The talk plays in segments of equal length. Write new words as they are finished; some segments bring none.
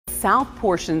south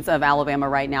portions of Alabama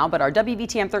right now, but our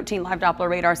WVTM 13 live Doppler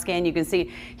radar scan, you can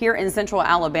see here in central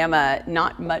Alabama,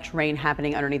 not much rain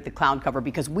happening underneath the cloud cover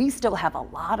because we still have a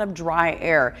lot of dry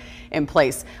air in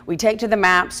place. We take to the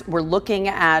maps, we're looking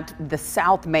at the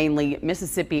south mainly,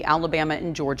 Mississippi, Alabama,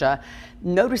 and Georgia.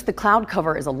 Notice the cloud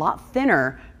cover is a lot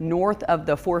thinner north of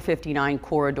the 459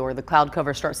 corridor. The cloud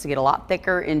cover starts to get a lot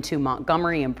thicker into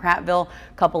Montgomery and Prattville.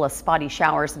 A couple of spotty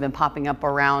showers have been popping up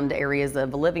around areas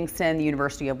of Livingston, the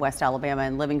University of West Alabama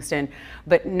and Livingston.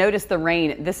 But notice the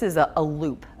rain. This is a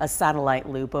loop, a satellite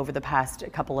loop over the past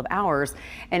couple of hours,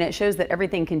 and it shows that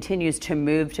everything continues to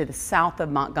move to the south of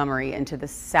Montgomery and to the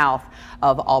south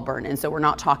of Auburn. And so we're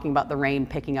not talking about the rain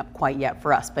picking up quite yet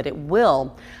for us, but it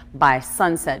will by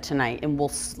sunset tonight, and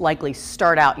we'll likely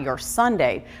start out your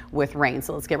Sunday with rain.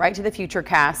 So let's get right to the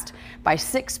futurecast. By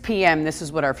 6 p.m. this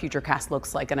is what our futurecast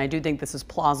looks like, and I do think this is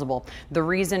plausible. The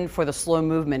reason for the slow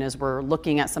movement is we're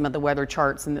looking at some of the weather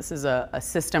charts, and this is a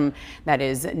system that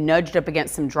is nudged up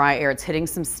against some dry air. It's hitting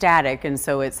some static, and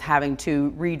so it's having to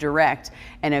redirect,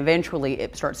 and eventually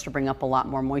it starts to bring up a lot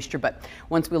more moisture. But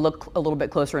once we look a little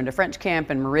bit closer into French Camp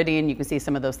and Meridian, you can see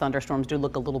some of those thunderstorms do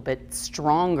look a little bit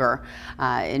stronger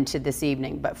into this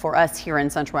evening. But for us here in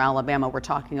central Alabama, we're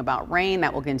talking about rain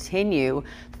that will continue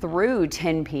through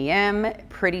 10 p.m.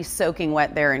 Pretty soaking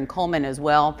wet there in Coleman as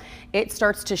well. It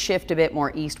starts to shift a bit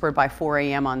more eastward by 4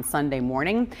 a.m. on Sunday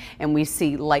morning, and we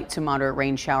see light to moderate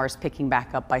rain showers picking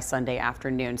back up by Sunday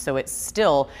afternoon. So it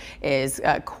still is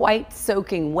quite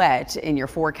soaking wet in your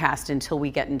forecast until we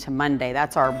get into Monday.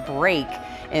 That's our break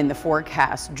in the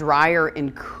forecast. Drier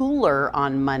and cooler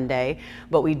on Monday,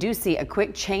 but we do see a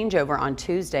quick changeover on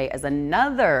Tuesday as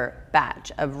another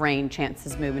batch of rain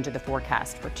chances move into the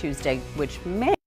forecast for Tuesday, which may